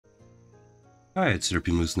Hi, it's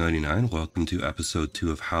MM9. Welcome to episode 2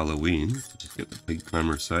 of Halloween. Just get the big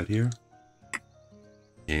timer set here.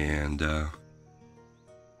 And a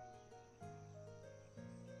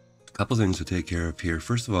couple things to take care of here.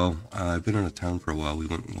 First of all, I've been out of town for a while. We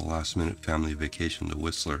went on a last minute family vacation to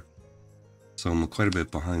Whistler. So I'm quite a bit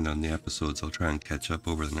behind on the episodes. I'll try and catch up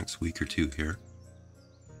over the next week or two here.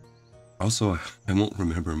 Also, I won't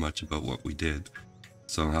remember much about what we did.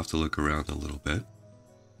 So I'll have to look around a little bit.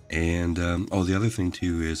 And, the other thing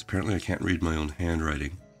too is apparently I can't read my own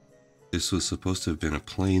handwriting. This was supposed to have been a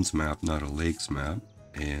plains map, not a lakes map.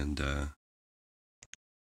 And,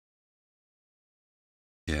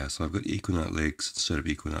 yeah, so I've got Equinox Lakes instead of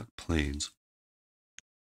Equinox Plains.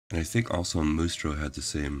 And I think also Moostro had the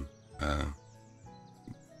same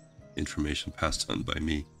information passed on by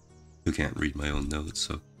me, who can't read my own notes.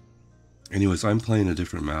 So anyways, I'm playing a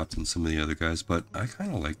different map than some of the other guys, but I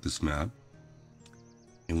kind of like this map.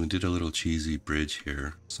 And we did a little cheesy bridge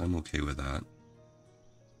here, so I'm okay with that.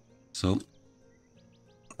 So,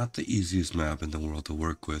 not the easiest map in the world to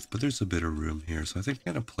work with, but there's a bit of room here. So I think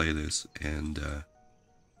I'm going to play this and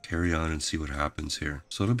carry on and see what happens here.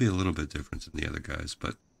 So it'll be a little bit different than the other guys,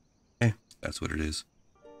 but hey, that's what it is.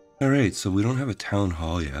 Alright, so we don't have a town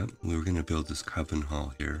hall yet. We were going to build this coven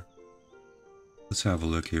hall here. Let's have a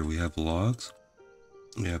look here. We have logs.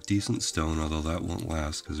 We have decent stone, although that won't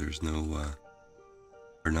last because there's no,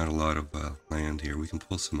 or not a lot of land here. We can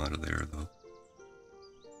pull some out of there though.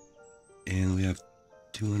 And we have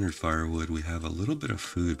 200 firewood. We have a little bit of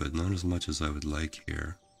food, but not as much as I would like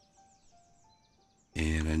here.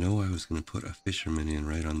 And I know I was going to put a fisherman in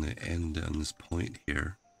right on the end on this point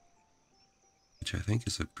here, which I think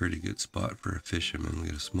is a pretty good spot for a fisherman. We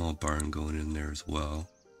got a small barn going in there as well.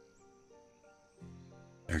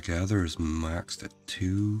 Our gather is maxed at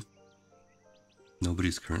 2.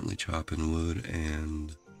 Nobody's currently chopping wood,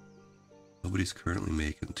 and nobody's currently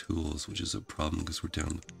making tools, which is a problem because we're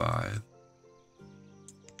down to 5.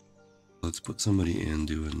 Let's put somebody in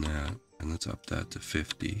doing that, and let's up that to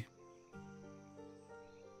 50.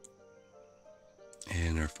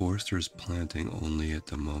 And our forester is planting only at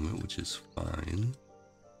the moment, which is fine.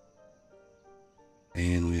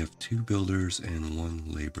 And we have 2 builders and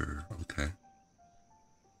 1 laborer. Okay.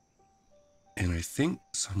 And I think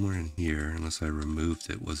somewhere in here, unless I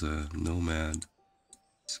removed it, was a nomad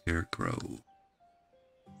scarecrow.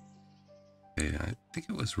 Okay, I think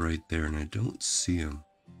it was right there, and I don't see him.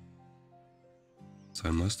 So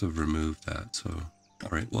I must have removed that. So,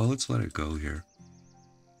 alright, well, let's let it go here.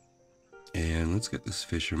 And let's get this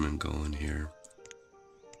fisherman going here.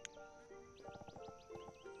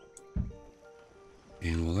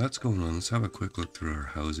 And while that's going on, let's have a quick look through our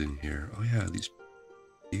housing here. Oh yeah, these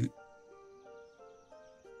cute.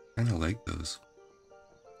 Kind of like those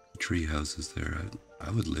tree houses there.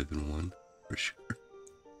 I would live in one for sure.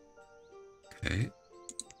 Okay.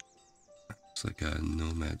 Looks like a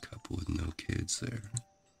nomad couple with no kids there.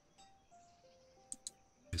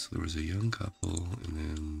 Okay, so there was a young couple, and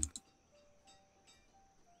then...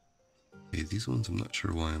 Okay, these ones I'm not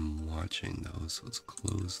sure why I'm watching those, so let's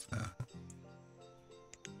close that.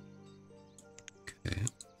 Okay.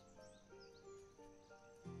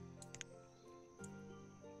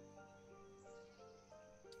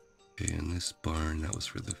 Okay, and this barn, that was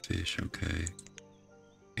for the fish, okay.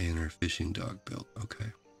 And our fishing dog built,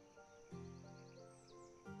 okay.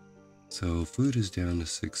 So food is down to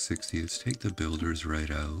 660. Let's take the builders right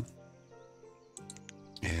out.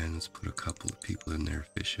 And let's put a couple of people in there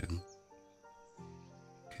fishing.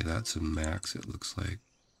 Okay, that's a max, it looks like.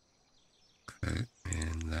 Okay,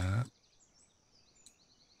 and that.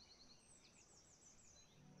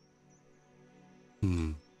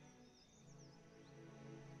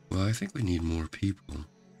 Well, I think we need more people.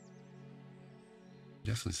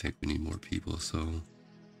 Definitely think we need more people, so...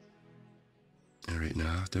 Alright,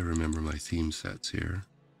 now I have to remember my theme sets here.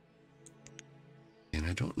 And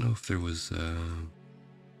I don't know if there was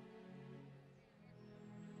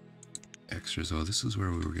extras. Oh, this is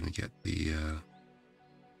where we were going to get the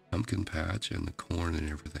pumpkin patch and the corn and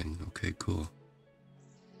everything. Okay, cool.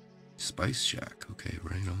 Spice Shack. Okay,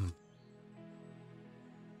 right on.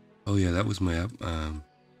 Oh yeah, that was my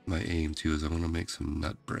my aim too, is I want to make some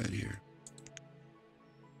nut bread here.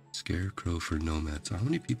 Scarecrow for nomads. So how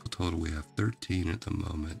many people total? We have 13 at the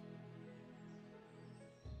moment.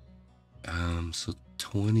 So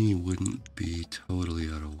 20 wouldn't be totally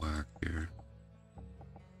out of whack here.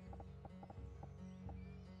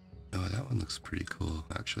 Oh, that one looks pretty cool,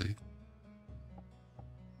 actually.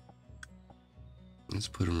 Let's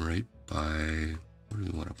put them right by... Where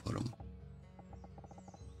do we want to put them?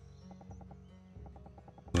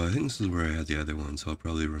 So I think this is where I had the other one, so I'll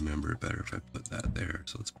probably remember it better if I put that there.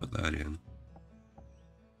 So let's put that in.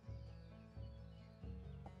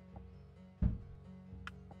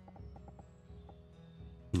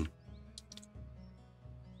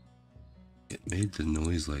 It made the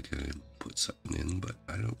noise like I put something in, but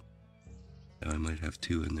I don't. I might have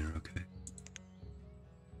two in there, okay.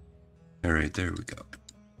 Alright, there we go.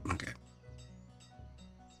 Okay.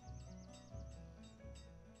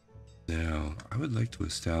 Now, I would like to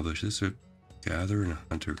establish this a gather and a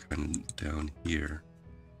hunter kind of down here.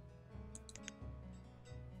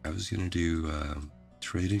 I was going to do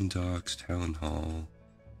trading docks, town hall,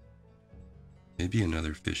 maybe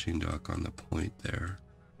another fishing dock on the point there.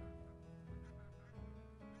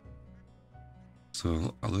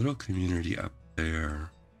 So a little community up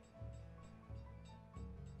there,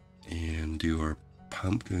 and do our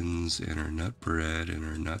pumpkins and our nut bread and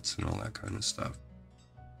our nuts and all that kind of stuff.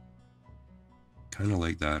 Kind of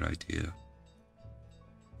like that idea.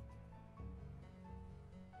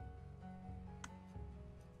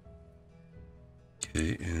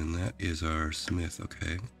 Okay, and that is our smith,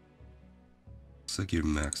 okay. Looks like you're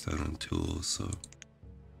maxed out on tools, so.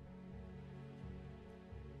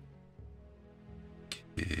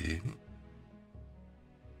 Okay.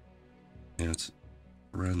 Now let's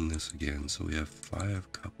run this again. So we have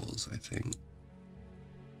 5 couples, I think.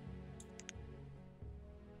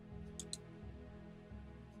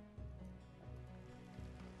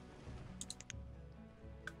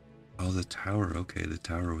 Oh, the tower. Okay, the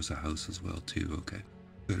tower was a house as well, too. Okay.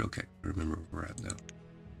 Good, okay. I remember where we're at now.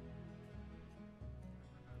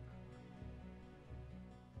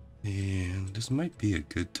 And this might be a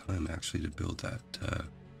good time, actually, to build that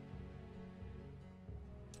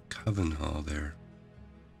coven hall there.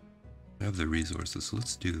 We have the resources, so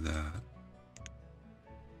let's do that.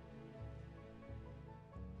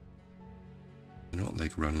 I don't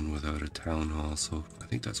like running without a town hall, so I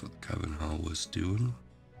think that's what the coven hall was doing.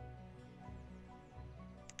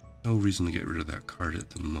 No reason to get rid of that card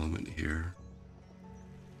at the moment here.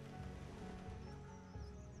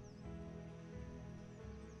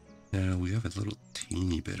 Now we have a little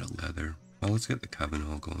teeny bit of leather. Well, let's get the coven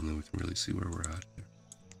hall going, then we can really see where we're at here.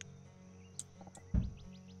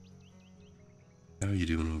 How are you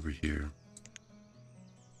doing over here?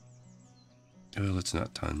 Well, it's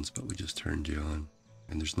not tons, but we just turned you on.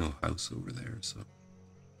 And there's no house over there, so.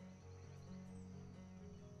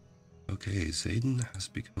 Okay, Zayden has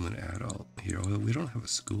become an adult here. Oh, we don't have a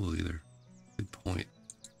school either. Good point.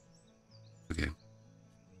 Okay.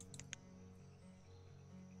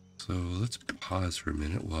 So let's pause for a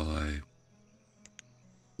minute while I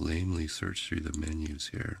lamely search through the menus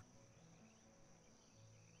here.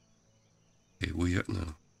 Okay, we have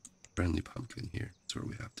no friendly pumpkin here. That's where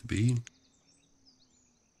we have to be.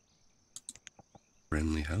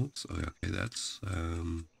 Friendly house. Oh, okay, that's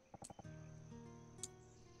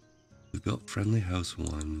we built friendly house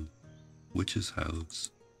 1, witch's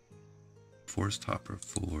house, forest hopper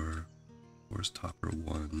 4, forest hopper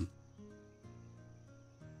 1.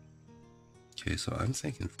 Okay, so I'm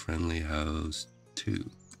thinking friendly house 2.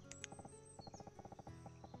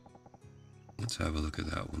 Let's have a look at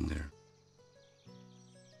that one there.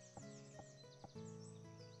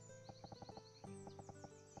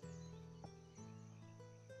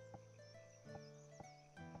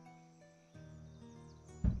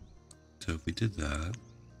 So if we did that,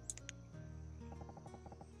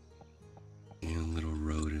 and a little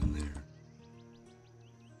road in there.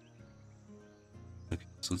 Okay,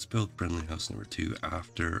 so let's build friendly house number 2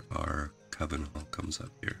 after our coven hall comes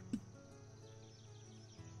up here.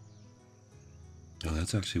 Oh,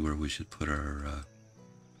 that's actually where we should put our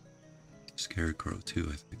scarecrow too,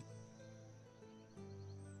 I think.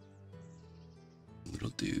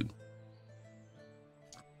 Little dude.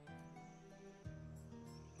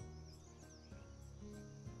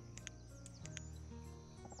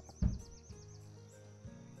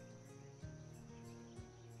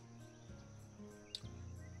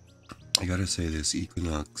 I gotta say, this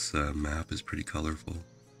Equinox map is pretty colorful.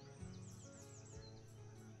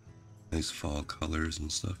 Nice fall colors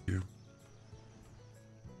and stuff here.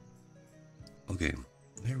 Okay,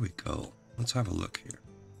 there we go. Let's have a look here.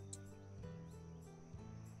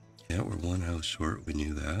 Yeah, we're 1 house short, we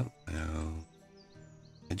knew that. Now,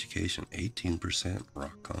 education 18%,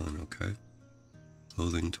 rock on, okay.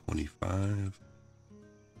 Clothing 25.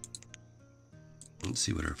 Let's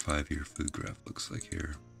see what our 5-year food graph looks like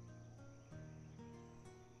here.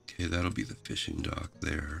 Okay, that'll be the fishing dock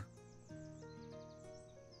there.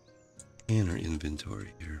 And our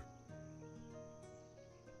inventory here.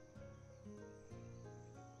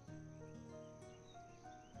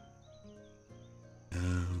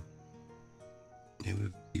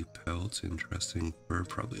 belts, interesting. Fur,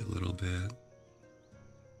 probably a little bit.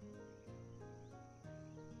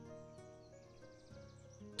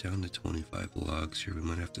 Down to 25 logs here. We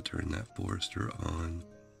might have to turn that forester on.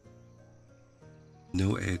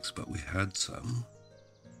 No eggs, but we had some.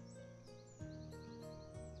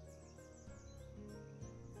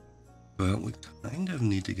 Well, we kind of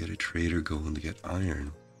need to get a trader going to get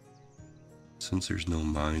iron, since there's no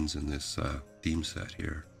mines in this theme set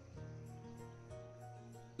here.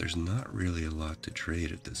 There's not really a lot to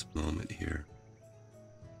trade at this moment here.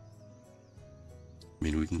 I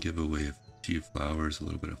mean, we can give away a few flowers, a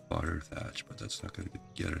little bit of fodder thatch, but that's not going to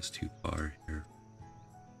get us too far here.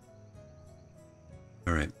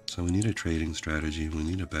 Alright, so we need a trading strategy, we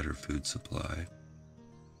need a better food supply.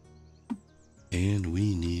 And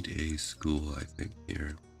we need a school, I think,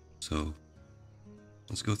 here. So,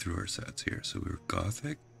 let's go through our sets here. So we were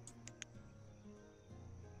Gothic.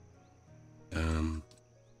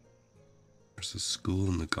 There's a school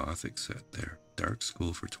in the Gothic set there. Dark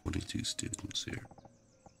school for 22 students here.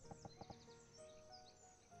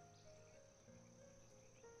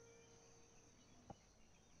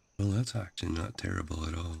 Well, that's actually not terrible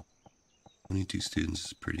at all. 22 students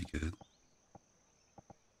is pretty good.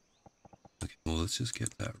 Okay, well, let's just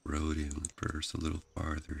get that road in first, a little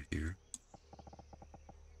farther here.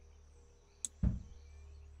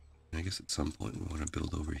 I guess at some point we want to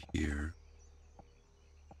build over here.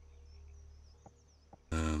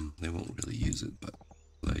 They won't really use it, but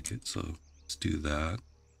I like it, so let's do that.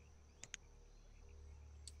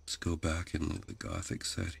 Let's go back in the Gothic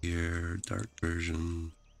set here, dark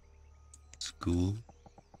version, school.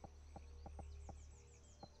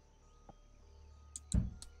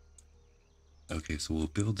 Okay, so we'll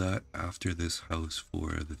build that after this house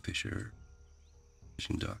for the fishing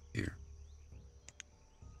dock here.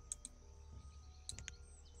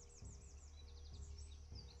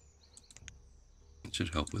 It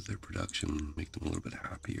should help with their production, make them a little bit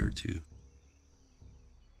happier too.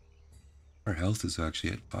 Our health is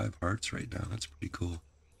actually at 5 hearts right now, that's pretty cool.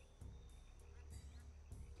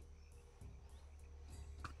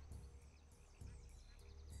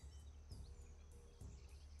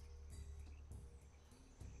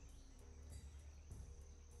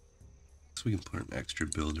 So we can put an extra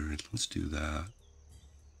builder in, let's do that.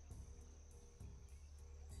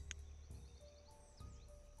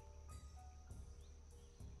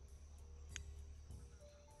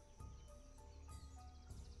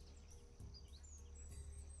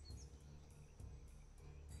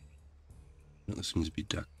 This seems to be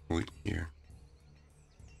duck point here.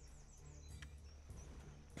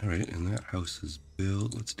 Alright, and that house is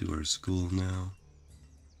built. Let's do our school now.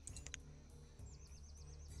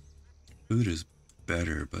 Food is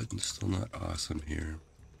better, but it's still not awesome here.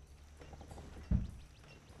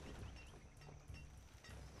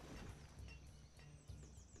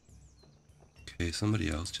 Okay, somebody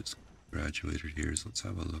else just graduated here, so let's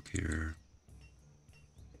have a look here.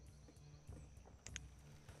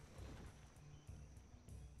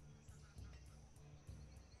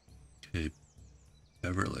 Okay,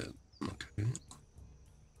 Everland. Okay.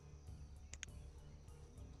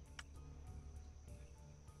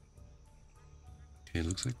 Okay,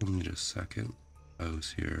 looks like we'll need a second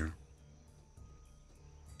house here.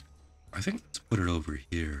 I think let's put it over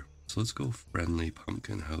here. So let's go friendly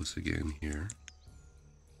pumpkin house again here.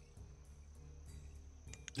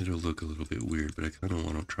 It'll look a little bit weird, but I kind of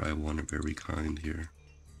want to try one of every kind here.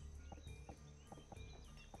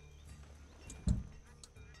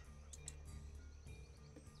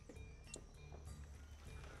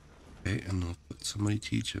 Okay, and I'll put somebody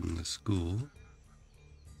teaching the school.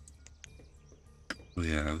 Oh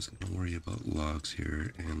yeah, I was going to worry about logs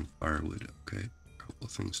here and firewood. Okay, a couple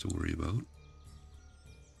of things to worry about.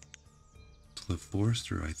 So the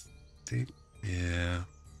forester, I think, yeah.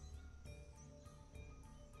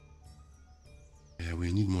 Yeah,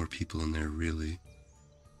 we need more people in there, really.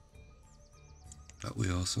 But we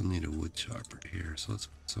also need a wood chopper here, so let's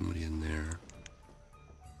put somebody in there.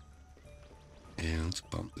 And let's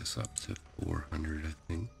bump this up to 400, I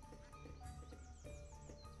think.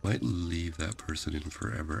 Might leave that person in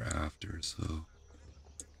forever after, so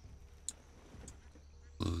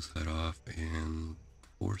close that off, and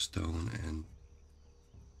 4 stone and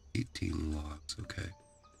 18 logs. Okay.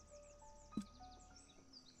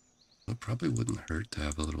 It probably wouldn't hurt to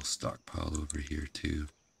have a little stockpile over here too.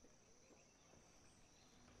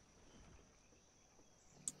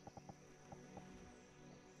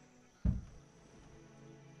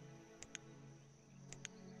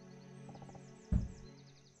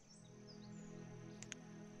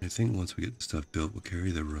 I think once we get the stuff built, we'll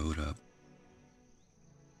carry the road up.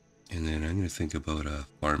 And then I'm going to think about a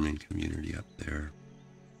farming community up there.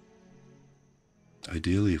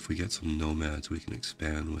 Ideally, if we get some nomads, we can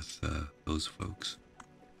expand with those folks.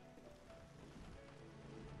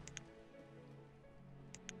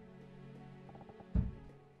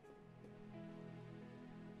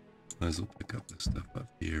 Might as well pick up this stuff up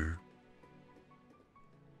here.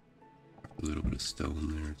 A little bit of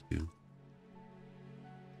stone there too.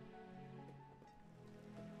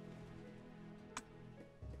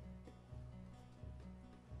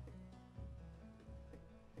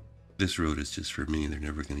 This road is just for me. They're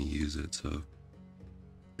never going to use it, so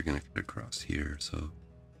they're going to cut across here. So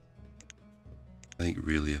I think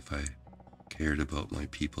really if I cared about my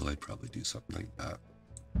people, I'd probably do something like that.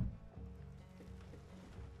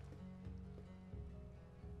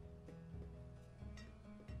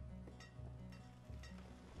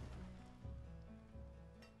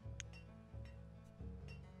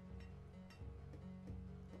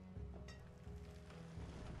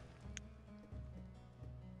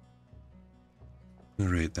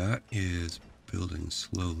 Alright, that is building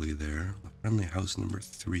slowly there. Friendly house number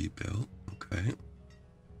 3 built. Okay.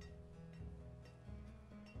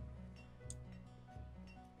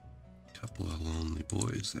 Couple of lonely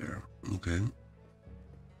boys there. Okay.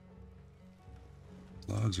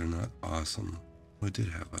 Logs are not awesome. Oh, I did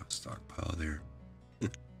have a stockpile there.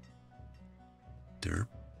 Derp.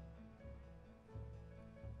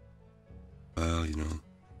 Well, you know,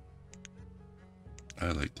 I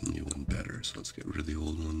like the new one better, so let's get rid of the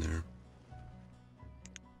old one there.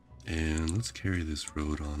 And let's carry this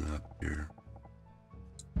road on up here.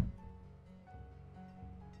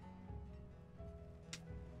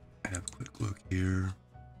 Have a quick look here.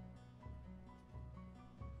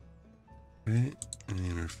 Okay,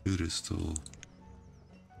 and our food is still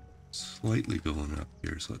slightly going up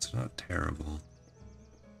here, so it's not terrible.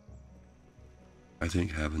 I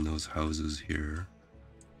think having those houses here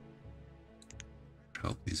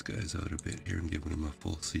help these guys out a bit here and giving them a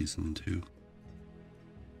full season too.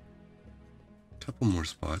 A couple more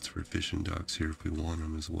spots for fishing docks here if we want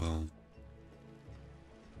them as well.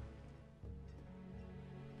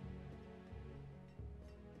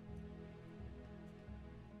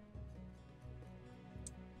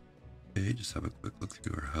 Okay, just have a quick look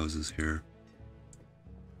through our houses here.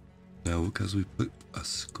 Now, because we put a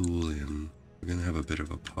school in, we're going to have a bit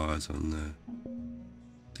of a pause on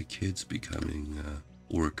the kids becoming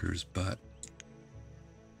workers, but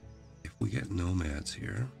if we get nomads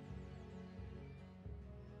here,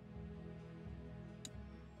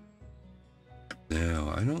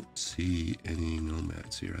 now I don't see any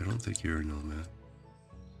nomads here. I don't think you're a nomad.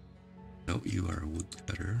 No, you are a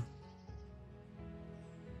woodcutter.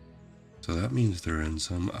 So that means they're in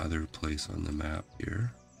some other place on the map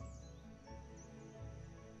here.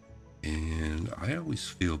 And I always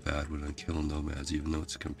feel bad when I kill nomads, even though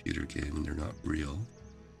it's a computer game and they're not real.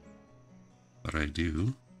 But I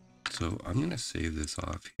do. So I'm going to save this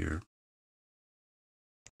off here.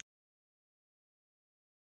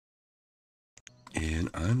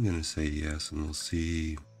 And I'm going to say yes, and we'll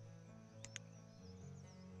see.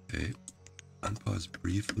 Okay. Unpause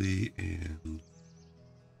briefly, and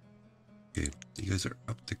okay, you guys are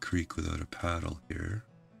up the creek without a paddle here.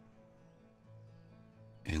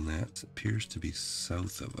 And that appears to be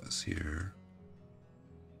south of us here.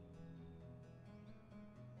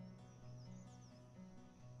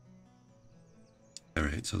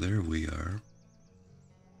 Alright, so there we are.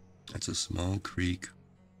 That's a small creek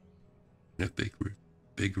and a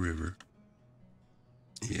big river.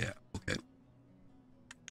 Yeah, okay.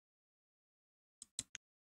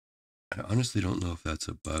 I honestly don't know if that's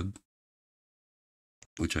a bug,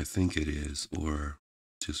 which I think it is, or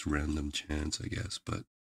just random chance, I guess, but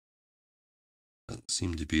doesn't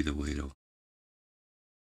seem to be the way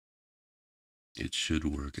it should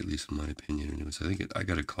work, at least in my opinion. Anyways, I think I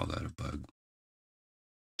gotta call that a bug.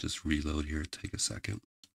 Just reload here, take a second.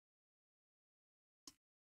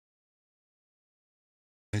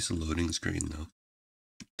 Nice loading screen though.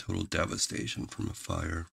 Total devastation from a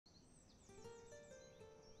fire.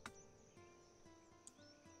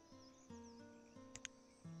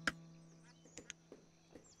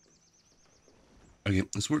 Okay,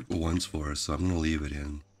 this worked once for us, so I'm gonna leave it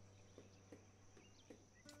in.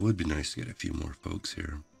 It would be nice to get a few more folks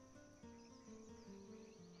here.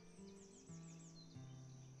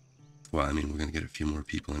 Well, I mean, we're gonna get a few more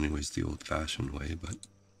people anyways the old-fashioned way, but...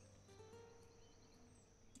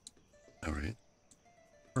 Alright.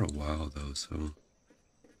 For a while though, so...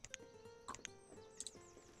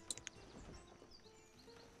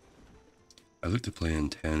 I look to play in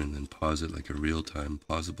 10 and then pause it like a real-time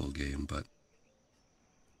pausable game, but...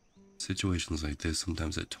 situations like this,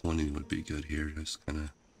 sometimes at 20 would be good here. Just kind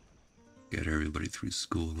of get everybody through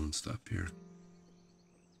school and stuff here.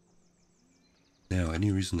 Now,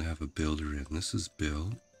 any reason to have a builder in? This is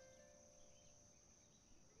build.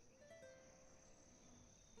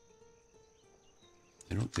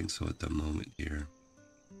 I don't think so at the moment here.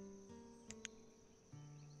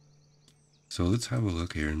 So let's have a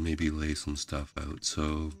look here and maybe lay some stuff out.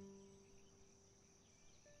 So,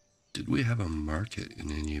 did we have a market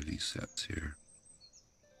in any of these sets here?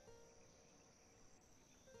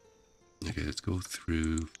 Okay, let's go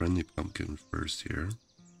through Friendly Pumpkin first here.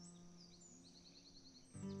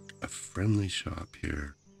 A friendly shop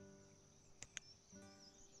here.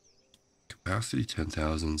 Capacity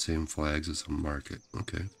 10,000, same flags as a market.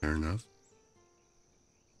 Okay, fair enough.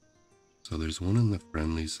 So there's one in the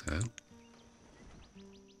friendly set.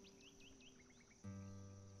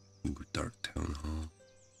 Ooh, Dark Town Hall.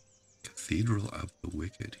 Cathedral of the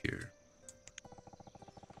Wicked here.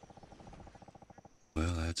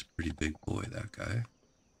 Well, that's a pretty big boy, that guy.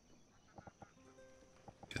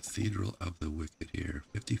 Cathedral of the Wicked here.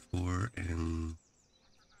 54 and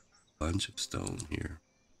bunch of stone here.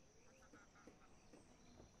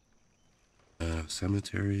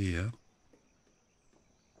 Cemetery, yeah.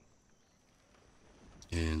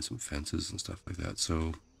 And some fences and stuff like that.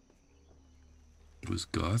 So it was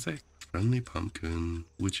Gothic, Friendly Pumpkin,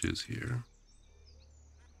 Witches here.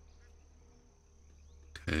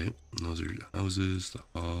 Okay, and those are houses,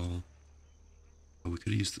 the hall. Oh, we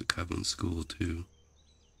could use the Coven School too.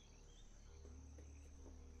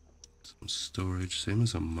 Some storage, same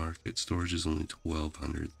as a market. Storage is only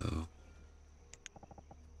 1,200 though.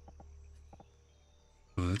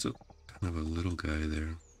 Oh, that's a kind of a little guy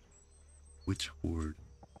there. Witch Horde.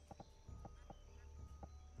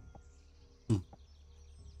 We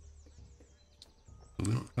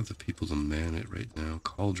don't have the people to man it right now.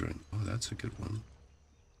 Cauldron. Oh, that's a good one.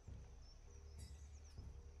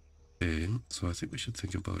 Okay, so I think we should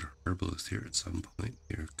think about a herbalist here at some point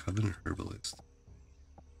here. Coven herbalist.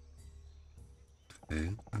 Okay,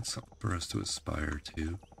 that's something for us to aspire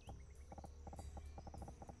to.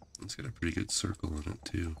 It's got a pretty good circle on it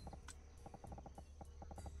too.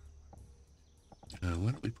 Why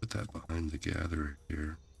don't we put that behind the gatherer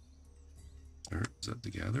here? Or is that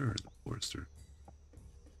the gatherer or the forester?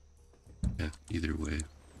 Yeah, either way.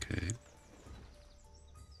 Okay.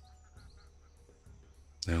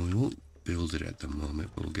 Now we won't build it at the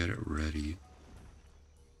moment, but we'll get it ready.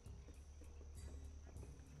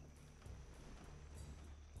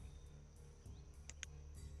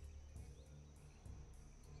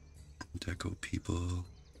 Deco people.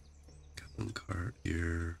 Coven cart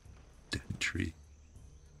here. Dead tree.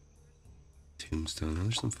 Tombstone. Oh,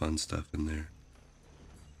 there's some fun stuff in there.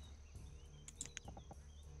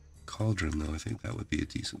 Cauldron, though, I think that would be a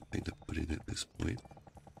decent thing to put in at this point.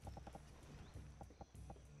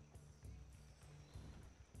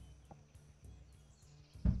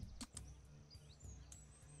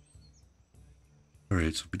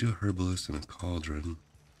 Alright, so we do a herbalist and a cauldron.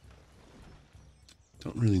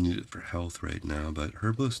 Don't really need it for health right now, but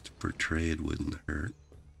herbalist for trade wouldn't hurt.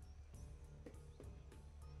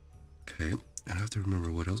 Okay, I have to remember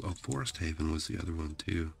what else. Oh, Forest Haven was the other one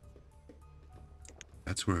too.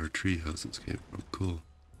 That's where our tree houses came from. Cool.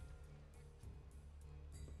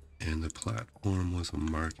 And the platform was a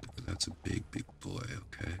market, but that's a big, big boy.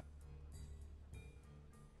 Okay.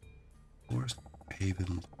 Forest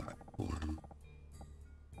Haven platform.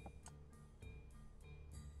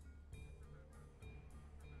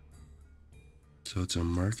 So it's a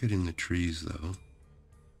market in the trees, though.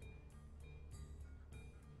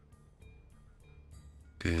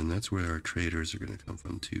 Okay, and that's where our traders are going to come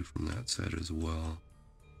from, too, from that set as well.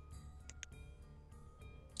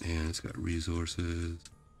 And it's got resources.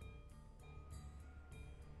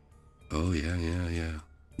 Oh, yeah.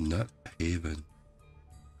 Nut Haven.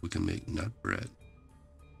 We can make nut bread.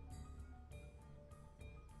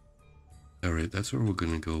 Alright, that's where we're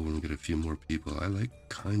going to go when we get a few more people. I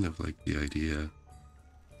kind of like the idea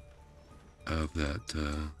of that,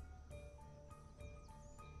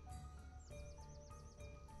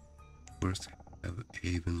 Forest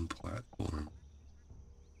Haven platform.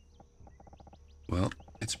 Well,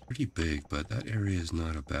 it's pretty big, but that area is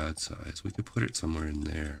not a bad size. We could put it somewhere in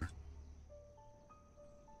there.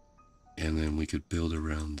 And then we could build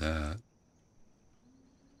around that.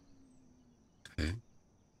 Okay.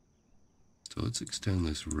 So let's extend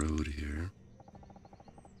this road here.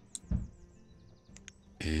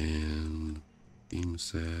 And theme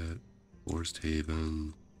set, Forest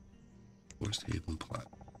Haven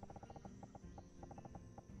platform.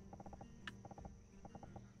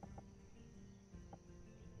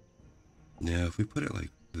 Now, if we put it like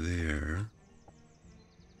there,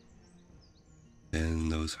 then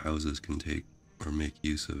those houses can take or make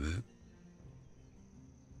use of it.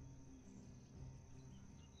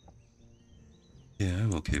 Yeah,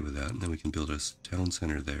 I'm okay with that. And then we can build a town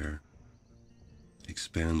center there,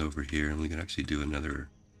 expand over here, and we can actually do another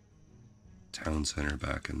town center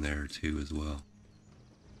back in there too as well.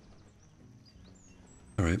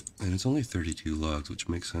 Alright, and it's only 32 logs, which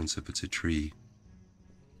makes sense if it's a tree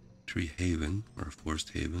haven, or a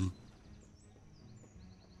forest haven.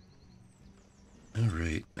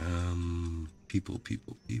 Alright, people.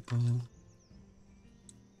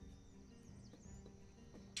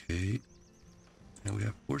 Okay, now we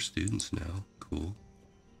have 4 students now, cool.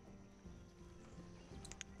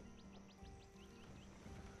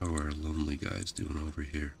 How are our lonely guys doing over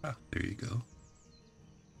here? Ah, there you go.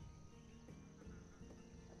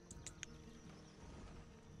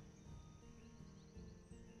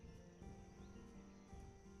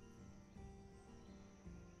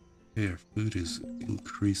 Okay, our food is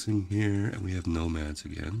increasing here, and we have nomads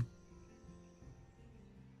again.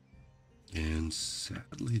 And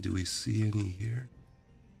sadly, do we see any here?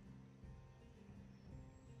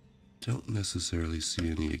 Don't necessarily see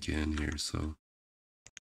any again here, so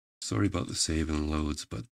sorry about the save and loads,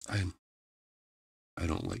 but I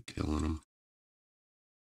don't like killing them.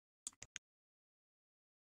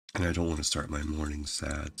 And I don't want to start my morning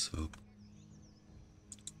sad, so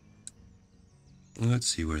let's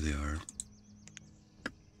see where they are.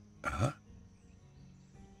 Uh-huh.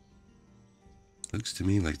 Looks to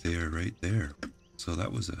me like they are right there. So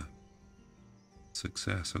that was a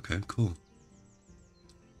success. Okay, cool.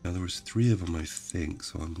 Now there was 3 of them, I think,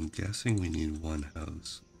 so I'm guessing we need 1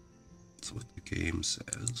 house. That's what the game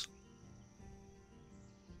says.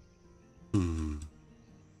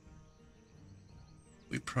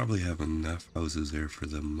 We probably have enough houses there for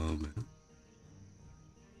the moment.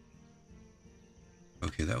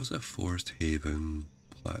 Okay, that was a forest haven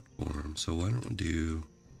platform, so why don't we do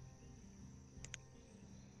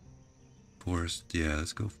forest? Yeah,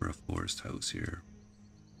 let's go for a forest house here.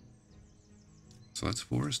 So that's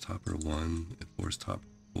forest hopper 1 and forest hopper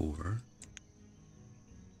 4.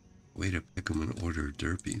 Way to pick them in order,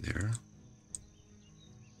 derpy there.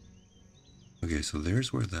 Okay, so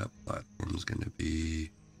there's where that platform is going to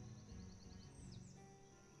be.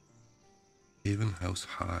 Haven House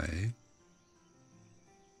high.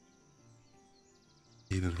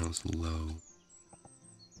 Haven House low.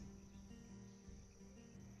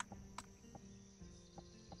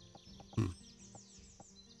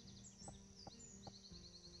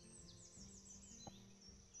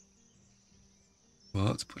 Well,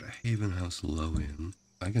 let's put a Haven House low in.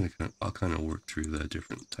 I'll kind of work through the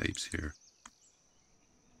different types here.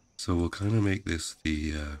 So we'll kind of make this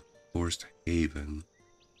the forest haven,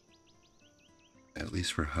 at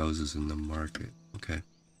least for houses in the market. Okay.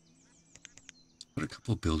 Put a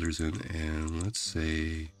couple builders in, and let's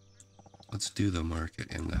do the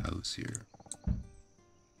market and the house here.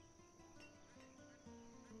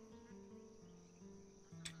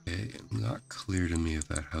 Okay, not clear to me if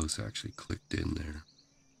that house actually clicked in there.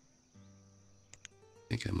 I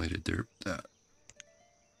think I might have derped that.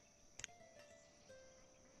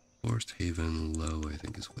 Forest Haven low, I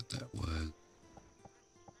think is what that was.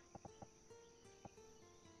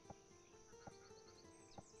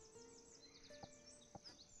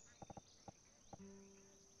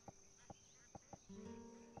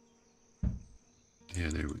 Yeah,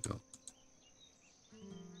 there we go.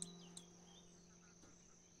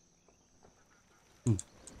 Ooh.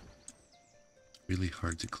 Really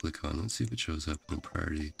hard to click on. Let's see if it shows up in the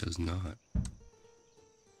priority. It does not.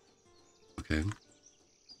 Okay.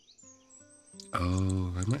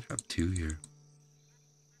 Oh, I might have 2 here.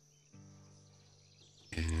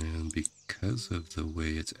 And because of the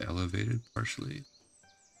way it's elevated partially,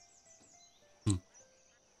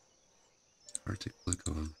 hard to click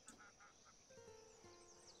on.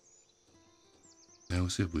 Now we'll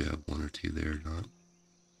see if we have 1 or 2 there or not.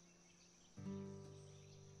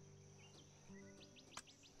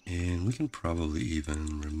 And we can probably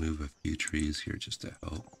even remove a few trees here just to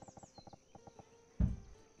help.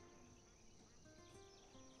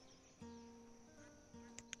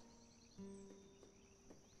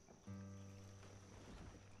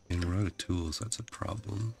 And we're out of tools, that's a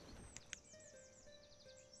problem.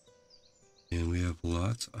 And we have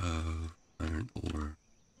lots of iron ore.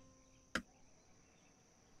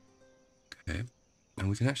 Okay. And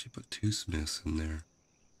we can actually put 2 smiths in there.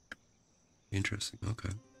 Interesting, okay.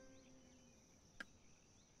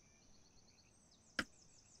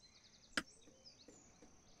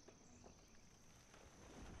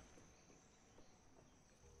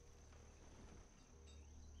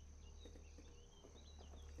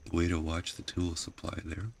 Way to watch the tool supply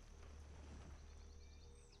there.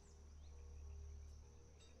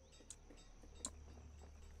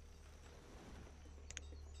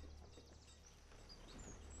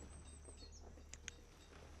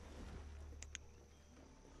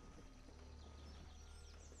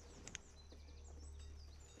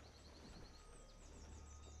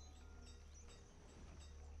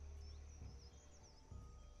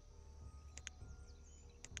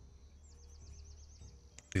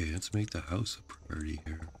 Okay, let's make the house a priority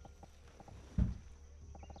here.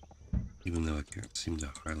 Even though I can't seem to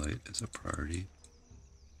highlight as a priority.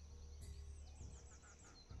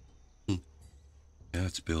 Yeah,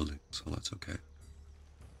 it's building, so that's okay.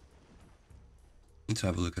 Let's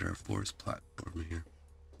have a look at our forest platform here.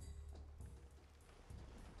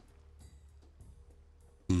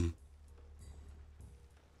 You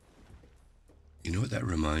know what that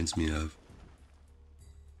reminds me of?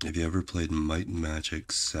 Have you ever played Might and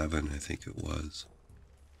Magic 7, I think it was?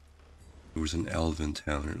 There was an elven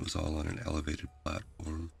town and it was all on an elevated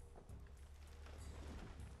platform.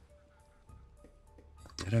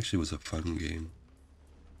 It actually was a fun game.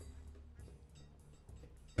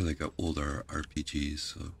 I like older RPGs,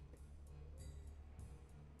 so.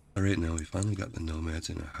 Alright, now we finally got the nomads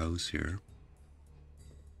in a house here.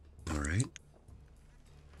 Alright.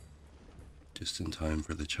 Just in time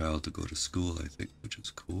for the child to go to school, I think, which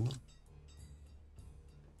is cool.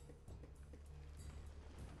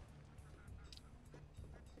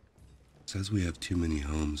 It says we have too many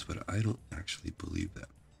homes, but I don't actually believe that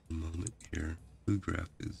for the moment here. Food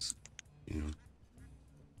graph is,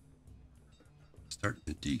 starting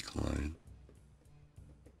to decline.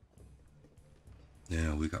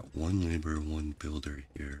 Now we got one laborer, one builder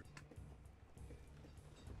here.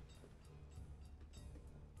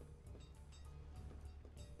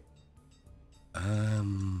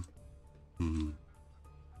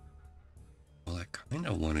 Well, I kind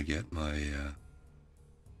of want to get my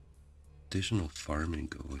additional farming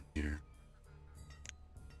going here.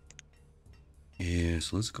 Yeah,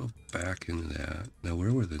 so let's go back into that. Now,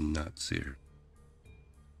 where were the nuts here?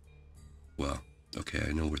 Well, okay,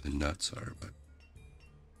 I know where the nuts are, but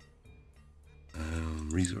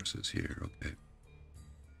resources here, okay.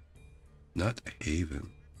 Nut Haven.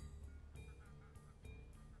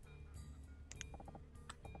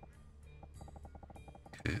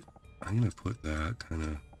 Okay, I'm gonna put that kind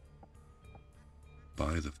of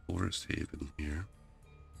by the forest haven here.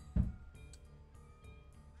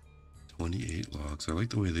 28 logs. I like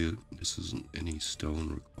the way this isn't any stone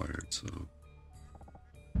required, so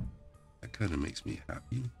that kind of makes me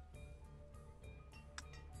happy.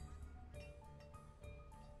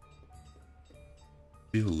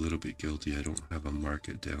 Feel a little bit guilty. I don't have a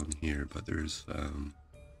market down here, but there's a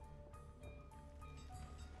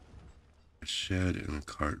shed and a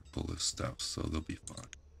cart full of stuff, so they'll be fine.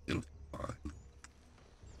 It'll be fine.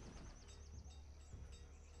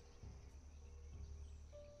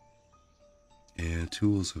 And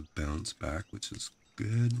tools have bounced back, which is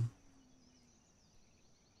good.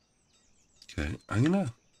 Okay,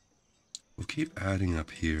 we'll keep adding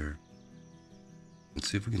up here. Let's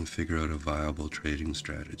see if we can figure out a viable trading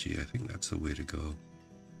strategy. I think that's the way to go.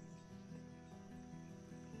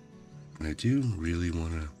 And I do really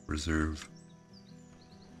want to reserve.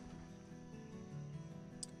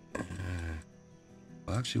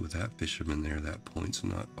 Well, actually, with that fisherman there, that point's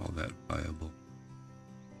not all that viable.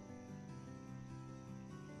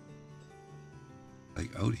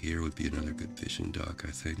 Like out here would be another good fishing dock,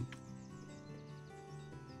 I think.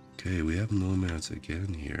 Okay, we have nomads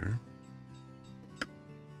again here.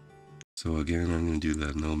 So again, I'm going to do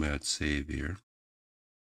the nomad save here.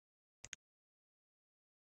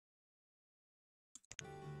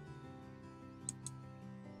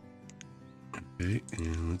 Okay,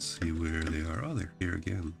 and let's see where they are. Oh, they're here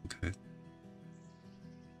again. Okay.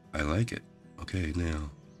 I like it. Okay,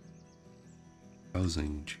 now.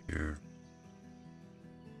 Housing chair.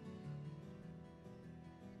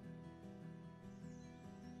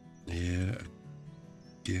 Yeah.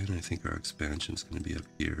 Again, I think our expansion's going to be up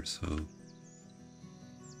here, so.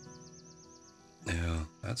 Yeah,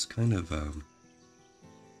 that's kind of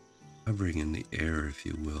hovering in the air, if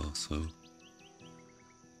you will, so.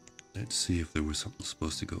 Let's see if there was something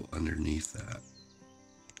supposed to go underneath that.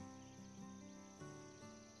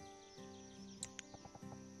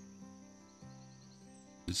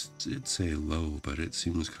 It did say low, but it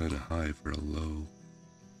seems kind of high for a low.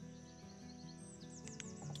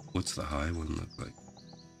 What's the high one look like?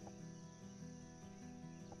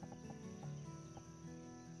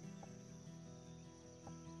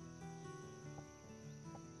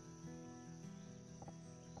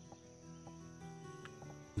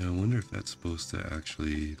 Now I wonder if that's supposed to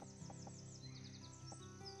actually...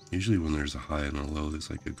 Usually when there's a high and a low, there's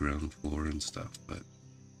like a ground floor and stuff, but...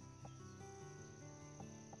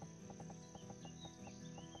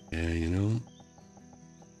 Yeah, you know,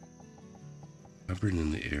 hovering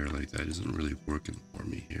in the air like that isn't really working for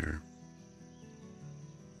me here.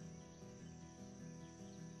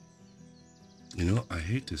 You know, I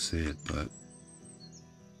hate to say it, but...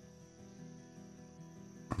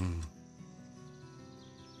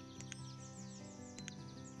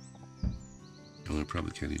 I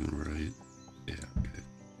probably can't even write. Yeah, okay.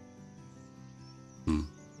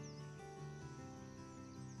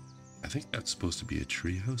 I think that's supposed to be a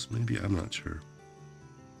treehouse, maybe? I'm not sure.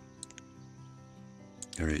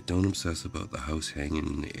 Alright, don't obsess about the house hanging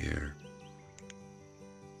in the air.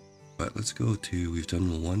 But let's go to, we've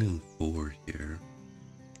done 1 and 4 here.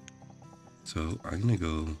 So I'm gonna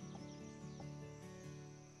go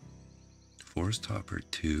Forest Topper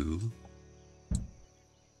 2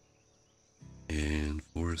 and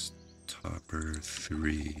Forest Topper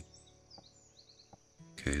 3.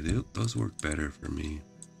 Okay, those work better for me.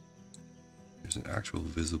 There's an actual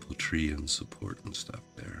visible tree and support and stuff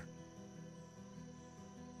there.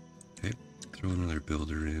 Okay, throw another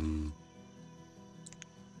builder in.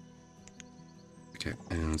 Okay,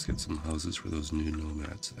 and let's get some houses for those new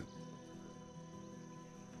nomads then.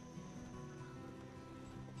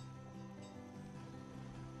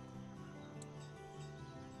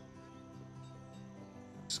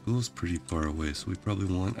 School's pretty far away, so we probably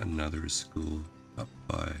want another school up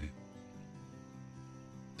by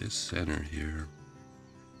this center here.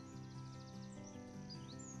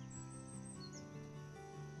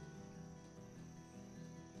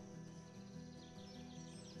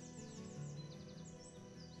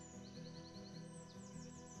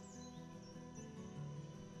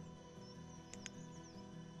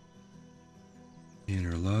 And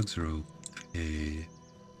our logs are okay.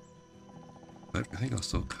 But I think I'll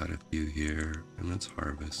still cut a few here, and let's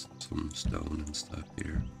harvest some stone and stuff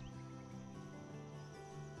here.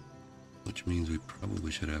 Which means we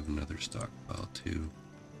probably should have another stockpile too.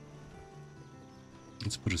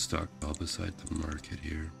 Let's put a stockpile beside the market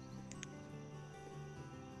here.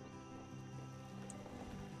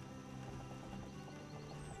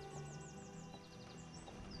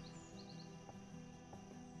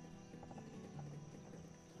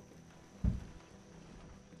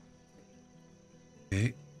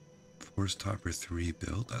 Okay, Forest Topper 3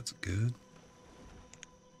 built, that's good.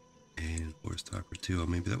 And Forest Topper 2, oh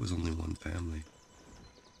maybe that was only one family.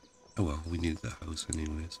 Oh well, we needed the house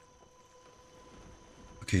anyways.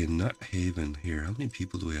 Okay, Nut Haven here, how many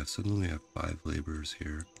people do we have? Suddenly we have 5 laborers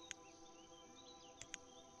here.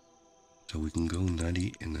 So we can go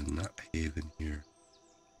nutty in the Nut Haven here.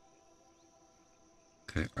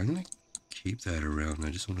 Okay, I'm gonna keep that around. I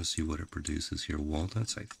just want to see what it produces here.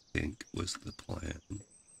 Walnuts, I think, was the plan.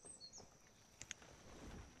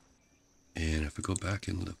 And if we go back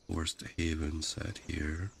into the Forest Haven set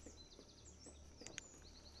here,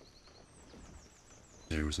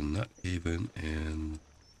 there was a Nut Haven and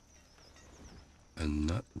a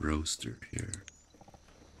nut roaster here.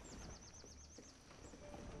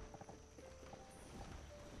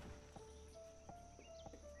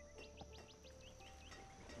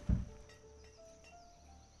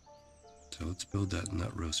 So let's build that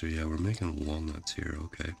nut roaster. Yeah, we're making walnuts here,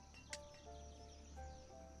 okay.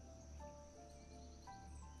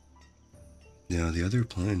 Now the other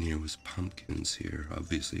plan here was pumpkins here.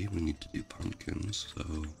 Obviously we need to do pumpkins,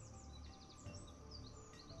 so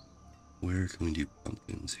where can we do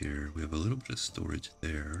pumpkins here? We have a little bit of storage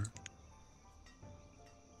there.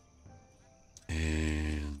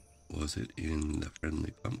 And was it in the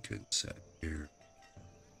friendly pumpkin set here?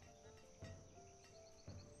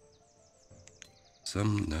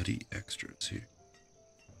 Some nutty extras here.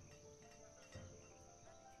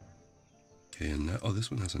 Okay, and that, oh,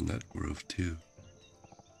 this one has a nut grove too.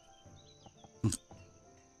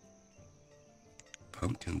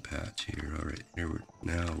 Pumpkin patch here. All right, here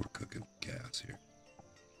now we're cooking gas here.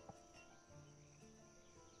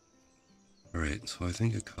 All right, so I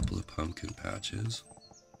think a couple of pumpkin patches.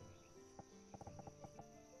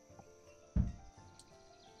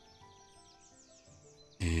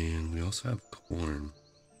 And we also have corn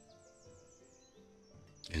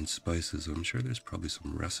and spices. I'm sure there's probably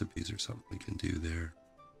some recipes or something we can do there.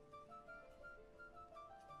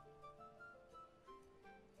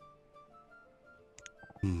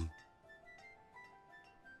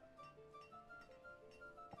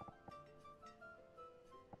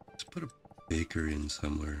 Let's put a baker in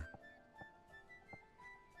somewhere.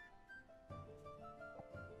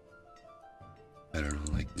 I don't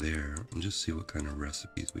know, like there and just see what kind of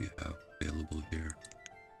recipes we have available here.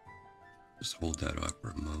 Just hold that off for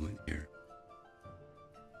a moment here.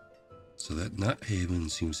 So that Nut Haven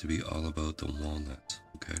seems to be all about the walnuts,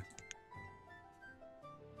 okay?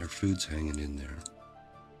 Our food's hanging in there.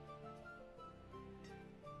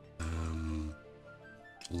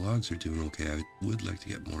 The logs are doing okay. I would like to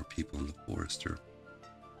get more people in the forester.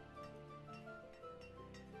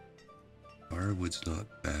 Firewood's not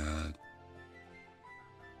bad.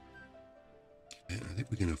 Okay, I think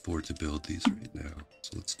we can afford to build these right now,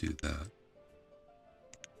 so let's do that.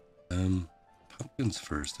 Pumpkins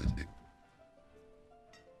first, I think.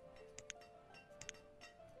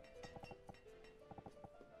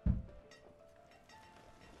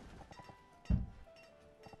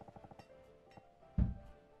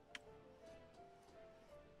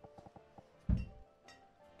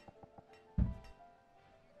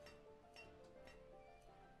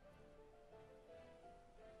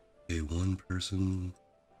 Okay, one person.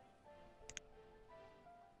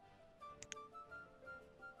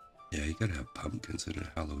 Yeah, you gotta have pumpkins in a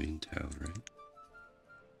Halloween town, right?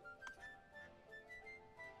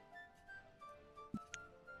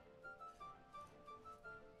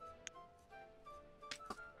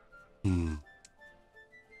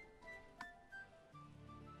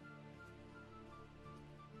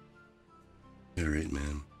 Alright,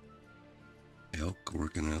 man. Elk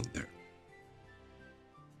working out there.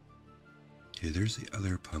 Okay, there's the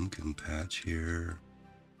other pumpkin patch here.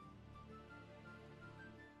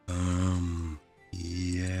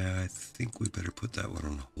 Yeah, I think we better put that one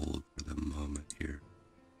on hold for the moment here.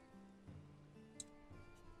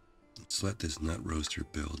 Let's let this nut roaster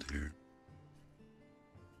build here.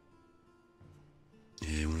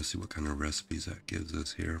 Yeah, I want to see what kind of recipes that gives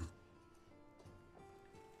us here.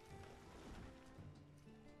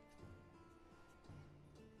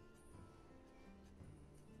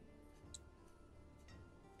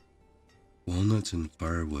 Walnuts and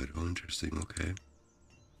firewood. Oh, interesting. Okay.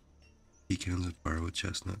 Pecans and firewood,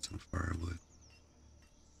 chestnuts and firewood.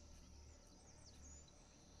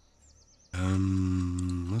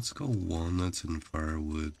 Let's go walnuts and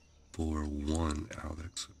firewood for one,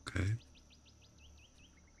 Alex. Okay.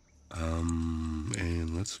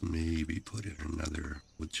 And let's maybe put in another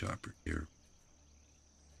wood chopper here.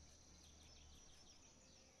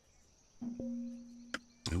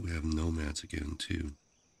 And we have nomads again too.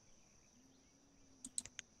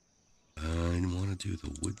 I want to do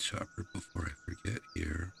the wood chopper before I forget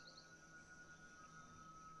here.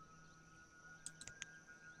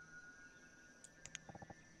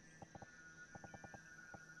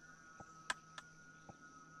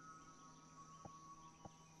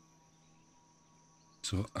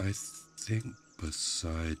 So I think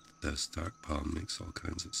beside the stockpile makes all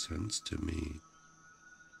kinds of sense to me.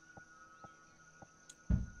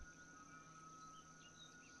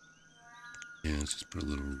 Yeah, let's just put a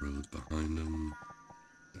little road behind them,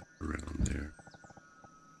 around there.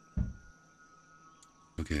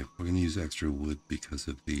 Okay, we're going to use extra wood because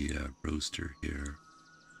of the roaster here.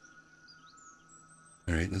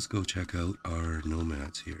 Alright, let's go check out our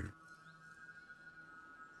nomads here.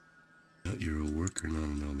 No, you're a worker, not a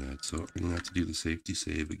nomad, so we're going to have to do the safety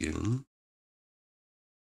save again.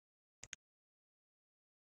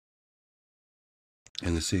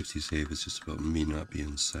 And the safety save is just about me not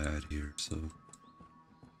being sad here, so...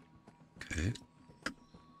 Okay.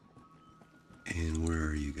 And where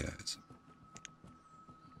are you guys?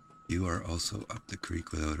 You are also up the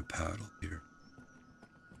creek without a paddle here.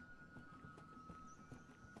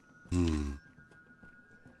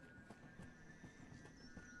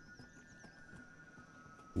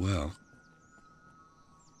 Well.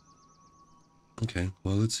 Okay,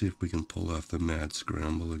 well, let's see if we can pull off the mad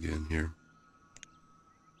scramble again here.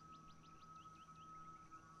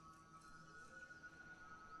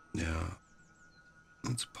 Now,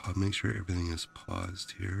 let's make sure everything is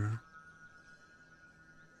paused here.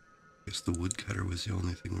 Guess the woodcutter was the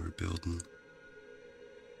only thing we were building.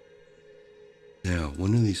 Now,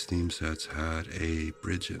 one of these theme sets had a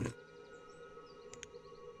bridge in it.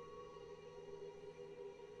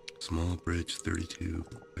 Small bridge, 32.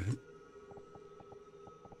 Okay.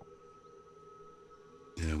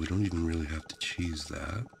 Yeah, we don't even really have to cheese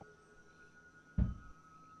that.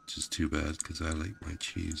 Which is too bad, because I like my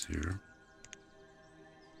cheese here.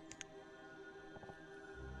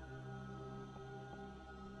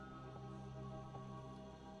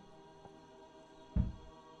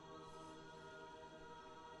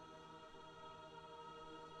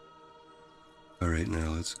 Alright,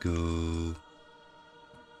 now let's go...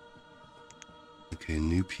 Okay,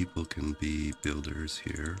 new people can be builders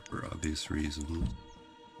here for obvious reasons.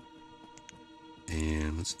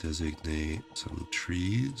 And let's designate some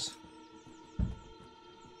trees.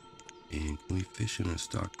 And can we fish in a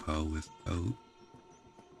stockpile without?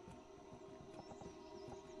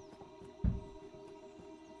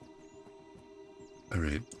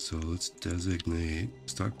 Alright, so let's designate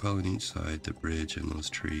stockpile on each side, the bridge and those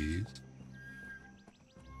trees.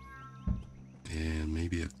 And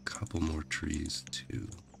maybe a couple more trees too.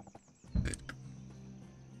 Okay.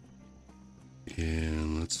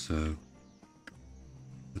 And let's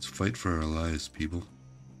fight for our lives, people.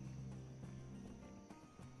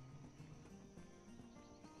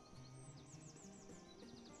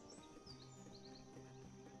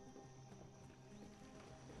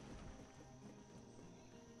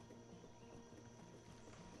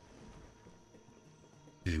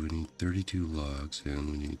 Okay, we need 32 logs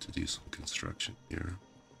and we need to do some construction here.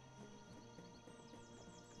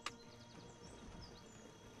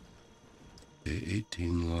 Okay,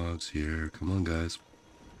 18 logs here. Come on, guys.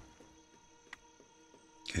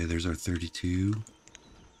 Okay, there's our 32.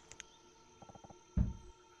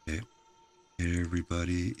 Okay,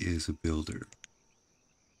 everybody is a builder.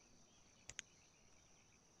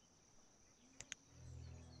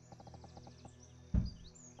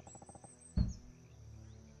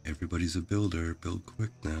 Everybody's a builder. Build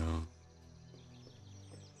quick now.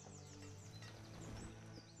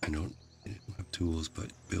 I don't have tools,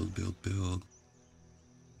 but build, build, build.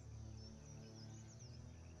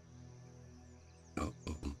 Oh,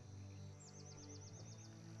 oh.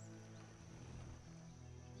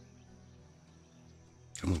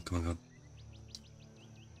 Come on, come on, come on.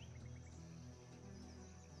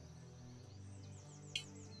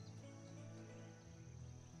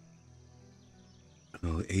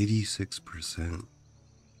 Oh, 86%.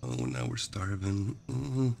 Oh, now we're starving.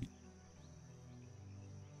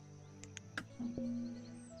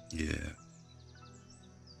 Yeah.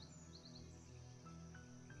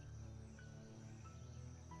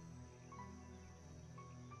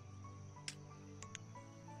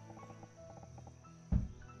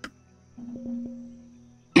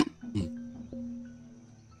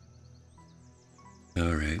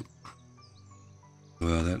 All right.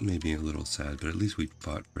 Well, that may be a little sad, but at least we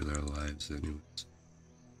fought for their lives anyways.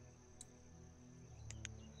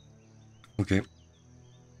 Okay.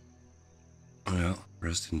 Well,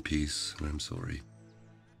 rest in peace, and I'm sorry.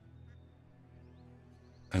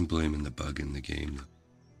 I'm blaming the bug in the game.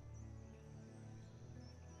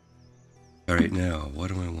 Alright, now, what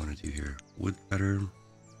do I want to do here? Woodcutter.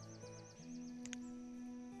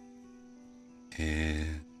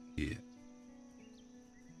 And yeah.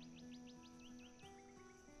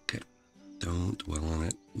 Okay. Don't dwell on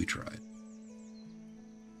it. We tried.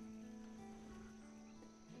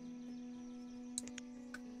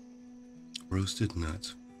 Roasted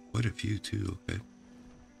nuts. Quite a few too, okay.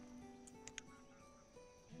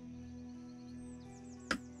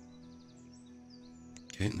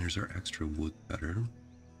 Okay, and there's our extra woodcutter.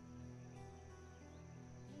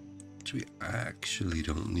 Which we actually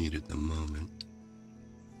don't need at the moment.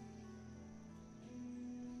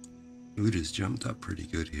 Food has jumped up pretty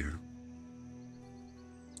good here.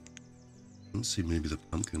 Let's see, maybe the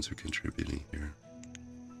pumpkins are contributing here.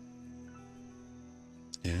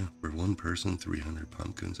 Yeah, for one person, 300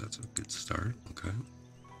 pumpkins. That's a good start. Okay.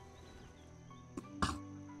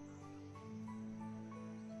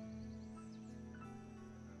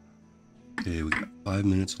 Okay, we got 5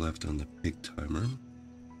 minutes left on the pig timer.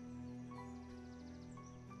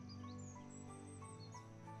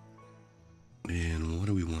 And what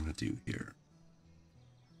do we want to do here?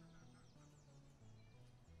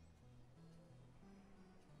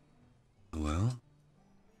 Well,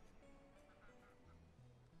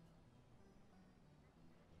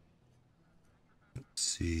 let's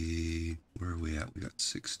see, where are we at? We got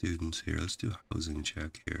 6 students here. Let's do a housing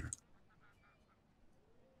check here.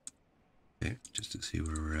 Okay, just to see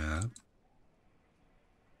where we're at.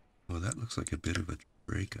 Well, that looks like a bit of a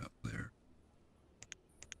breakup there.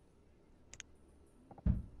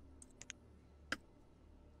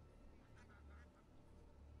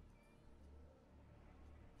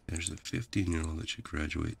 There's a 15-year-old that should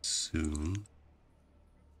graduate soon.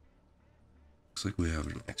 Looks like we have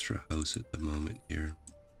an extra house at the moment here.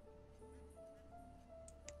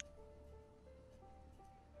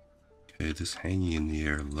 Okay, this hanging in the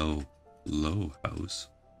air low house.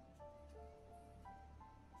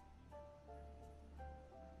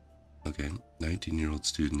 Okay, 19-year-old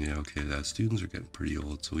student. Yeah, okay, that students are getting pretty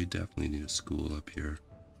old, so we definitely need a school up here.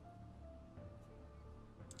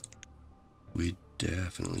 We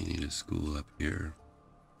definitely need a school up here.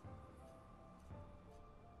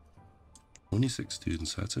 26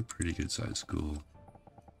 students, that's a pretty good sized school.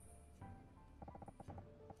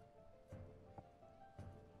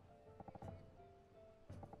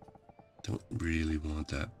 Don't really want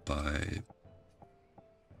that vibe.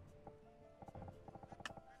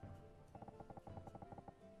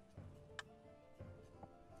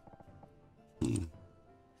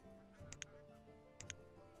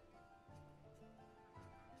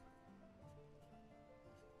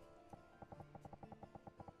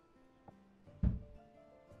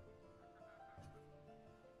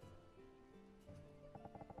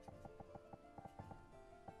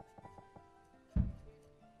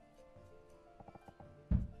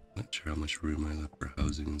 Not sure how much room I left for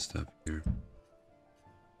housing and stuff here.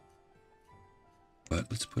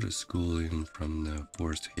 But let's put a school in from the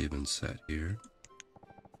Forest Haven set here.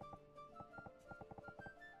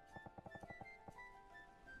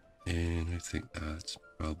 And I think that's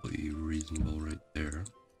probably reasonable right there.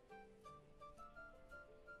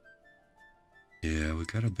 Yeah, we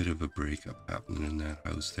got a bit of a breakup happening in that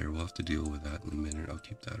house there. We'll have to deal with that in a minute. I'll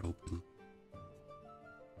keep that open.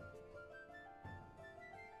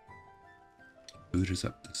 Food is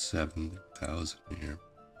up to 7,000 here.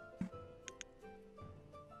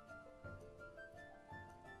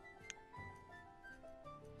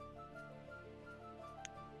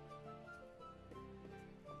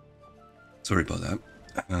 Sorry about that.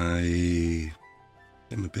 I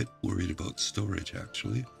am a bit worried about storage,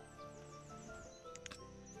 actually.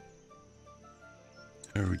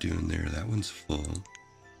 How are we doing there? That one's full.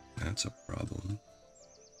 That's a problem.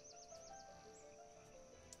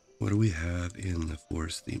 What do we have in the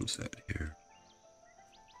forest theme set here?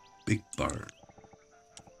 Big barn.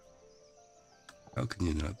 How can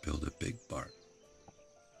you not build a big barn?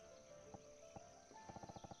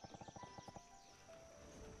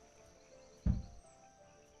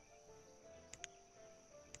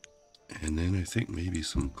 And then I think maybe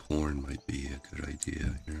some corn might be a good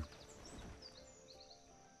idea here.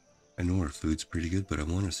 I know our food's pretty good, but I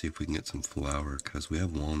want to see if we can get some flour, because we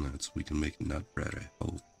have walnuts. We can make nut bread, I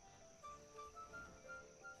hope.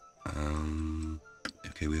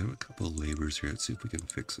 Okay, we have a couple of laborers here. Let's see if we can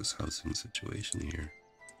fix this housing situation here.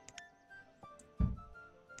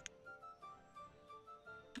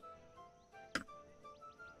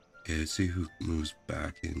 Okay, let's see who moves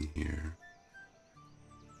back in here.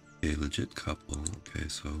 Okay, legit couple. Okay,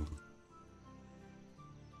 so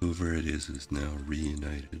whoever it is now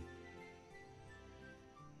reunited.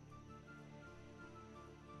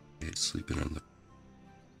 Okay, it's sleeping on the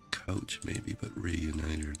couch maybe, but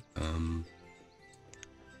reunited.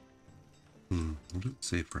 What does it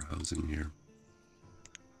say for housing here?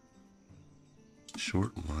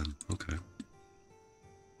 Short one, okay.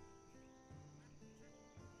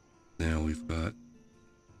 Now we've got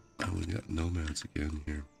nomads again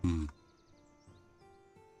here.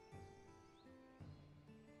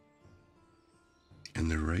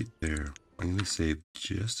 And they're right there. I'm gonna save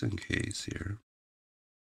just in case here.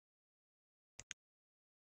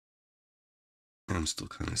 I'm still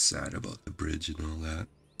kind of sad about the bridge and all that.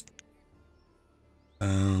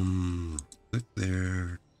 Click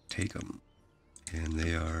there, take them. And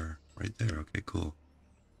they are right there. Okay, cool.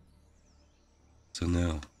 So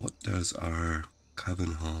now, what does our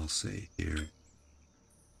Coven Hall say here?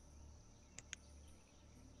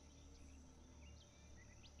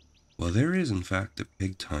 Well, there is in fact a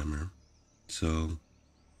pig timer. So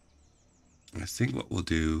I think what we'll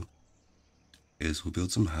do is we'll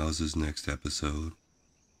build some houses next episode.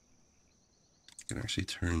 I can actually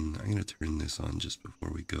I'm going to turn this on just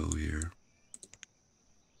before we go here.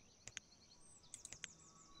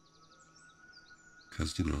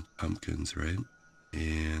 Because, you know, pumpkins, right?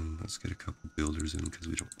 And let's get a couple builders in because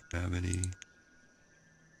we don't have any.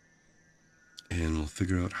 And we'll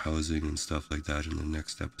figure out housing and stuff like that in the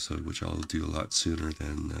next episode, which I'll do a lot sooner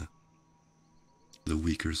than the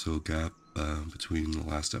week or so gap between the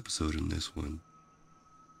last episode and this one.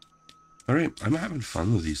 Alright, I'm having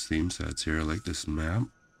fun with these theme sets here. I like this map.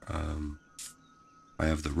 I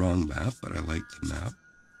have the wrong map, but I like the map.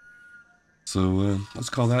 So let's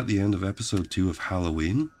call that the end of episode 2 of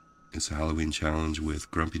Halloween. It's a Halloween challenge with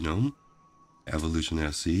Grumpy Gnome, Evolution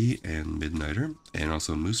SC, and Midnighter, and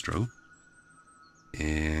also Moostro.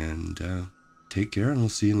 And take care, and we'll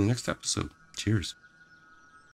see you in the next episode. Cheers.